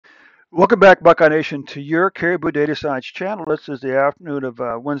Welcome back, Buckeye Nation, to your Caribou Data Science channel. This is the afternoon of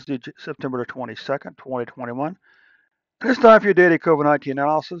Wednesday, September the 22nd, 2021. And it's time for your daily COVID-19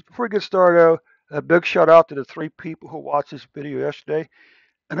 analysis. Before we get started, a big shout out to the three people who watched this video yesterday,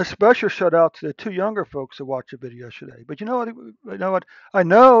 and a special shout out to the two younger folks who watched the video yesterday. But you know what? I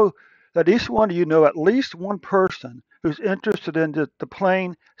know that each one of you know at least one person who's interested in the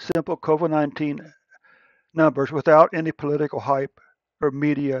plain, simple COVID-19 numbers without any political hype or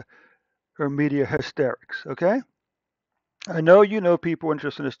media hysterics. Okay, I know you know people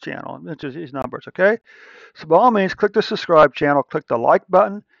interested in this channel, interested in these numbers. Okay, so by all means, click the subscribe channel, click the like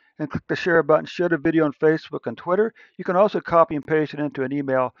button, and click the share button. Share the video on Facebook and Twitter. You can also copy and paste it into an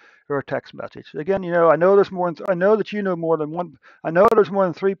email or a text message. Again, I know there's more. I know that you know more than one. I know there's more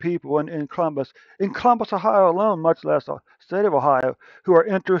than three people in Columbus, Ohio alone, much less the state of Ohio, who are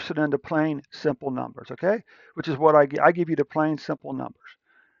interested in the plain, simple numbers. Okay, which is what I give you the plain, simple numbers.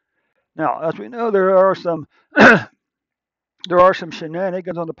 Now, as we know, there are some there are some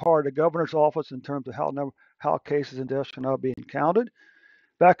shenanigans on the part of the governor's office in terms of how cases and deaths are now being counted.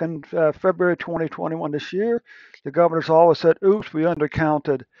 Back in February 2021 this year, the governor's office said, "Oops, we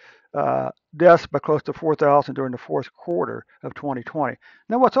undercounted deaths by close to 4,000 during the fourth quarter of 2020."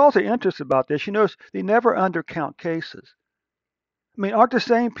 Now, what's also interesting about this, they never undercount cases. I mean, aren't the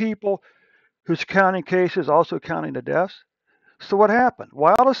same people who's counting cases also counting the deaths? So what happened?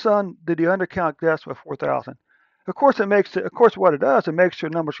 Why all of a sudden did he undercount deaths by 4,000? Of course, what it does, it makes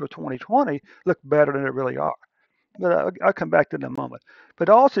your numbers for 2020 look better than they really are. But I'll come back to that in a moment. But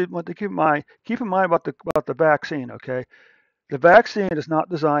also, want to keep in mind about the vaccine. Okay, the vaccine is not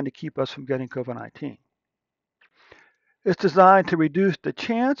designed to keep us from getting COVID-19. It's designed to reduce the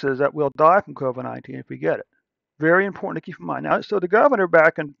chances that we'll die from COVID-19 if we get it. Very important to keep in mind. Now, so the governor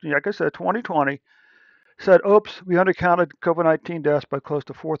back in, like I said, 2020 said, oops, we undercounted COVID-19 deaths by close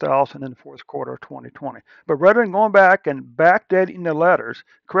to 4,000 in the fourth quarter of 2020. But rather than going back and backdating the letters,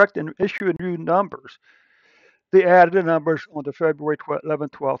 correct and issuing new numbers, they added the numbers on the February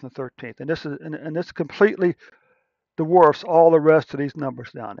 11th, 12th, and 13th. And this completely dwarfs all the rest of these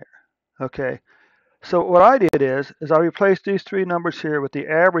numbers down there. Okay. So what I did is I replaced these three numbers here with the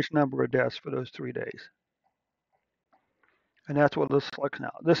average number of deaths for those 3 days. And that's what it looks like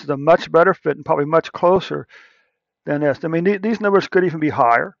now. This is a much better fit and probably much closer than this. I mean, these numbers could even be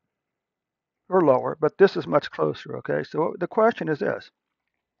higher or lower, but this is much closer. Okay, so the question is this: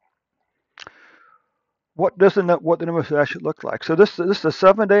 what the numbers actually look like? So this is a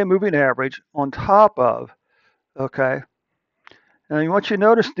 7-day moving average on top of, okay. And what you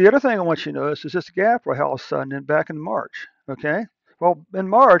notice, the other thing I want you to notice is this gap right all of a sudden and back in March. Okay, well in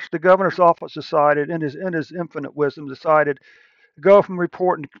March the governor's office decided, in his infinite wisdom, decided to go from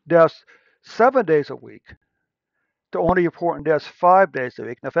reporting deaths 7 days a week to only reporting deaths 5 days a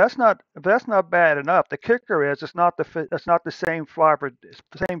week. Now, if that's not bad enough, the kicker is it's not the same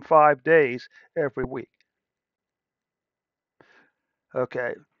 5 days every week.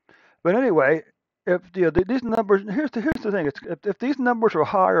 Okay, but anyway, if these numbers, here's the thing: if these numbers were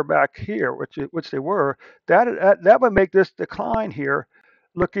higher back here, which they were, that would make this decline here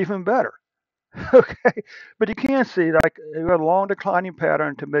look even better. Okay, but you can see like you had a long declining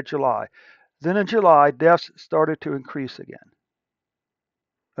pattern to mid-July. Then in July, deaths started to increase again.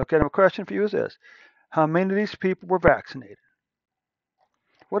 Okay, now my question for you is this: how many of these people were vaccinated?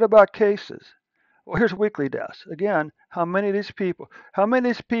 What about cases? Well, here's weekly deaths. Again, how many of these people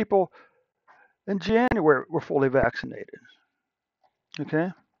in January were fully vaccinated?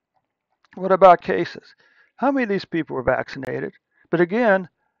 Okay. What about cases? How many of these people were vaccinated? But again,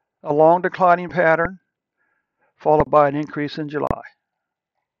 a long declining pattern followed by an increase in July.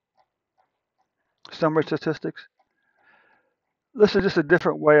 Summary statistics. This is just a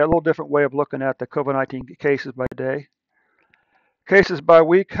little different way of looking at the COVID-19 cases by day. Cases by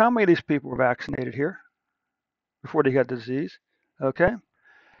week. How many of these people were vaccinated here before they got the disease? Okay.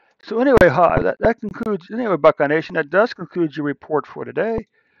 So anyway, that concludes, Buckeye Nation, that does conclude your report for today.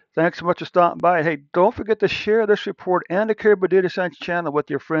 Thanks so much for stopping by. Hey, don't forget to share this report and the Caribou Data Science channel with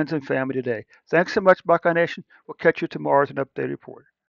your friends and family today. Thanks so much, Buckeye Nation. We'll catch you tomorrow with an updated report.